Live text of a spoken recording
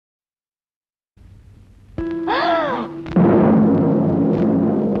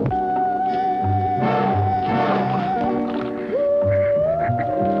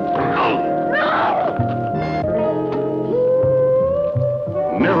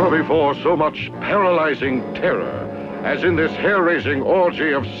before so much paralyzing terror as in this hair-raising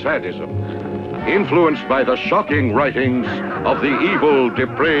orgy of sadism, influenced by the shocking writings of the evil,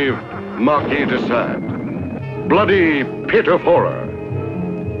 depraved Marquis de Sade. Bloody Pit of Horror.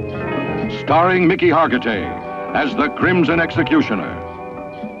 Starring Mickey Hargitay as the Crimson Executioner.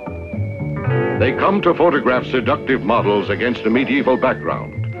 They come to photograph seductive models against a medieval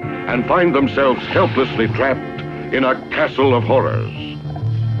background and find themselves helplessly trapped in a castle of horrors.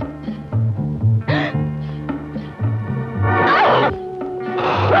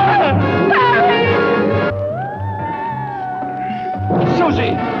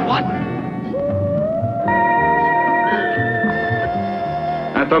 Susie! What?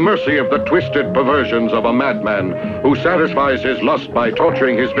 At the mercy of the twisted perversions of a madman who satisfies his lust by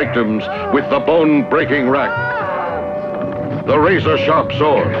torturing his victims with the bone-breaking rack. The razor-sharp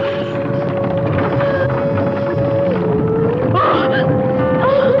swords.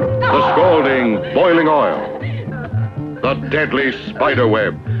 The scalding, boiling oil. The deadly spider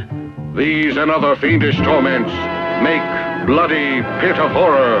web. These and other fiendish torments make Bloody Pit of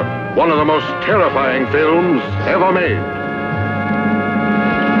Horror one of the most terrifying films ever made.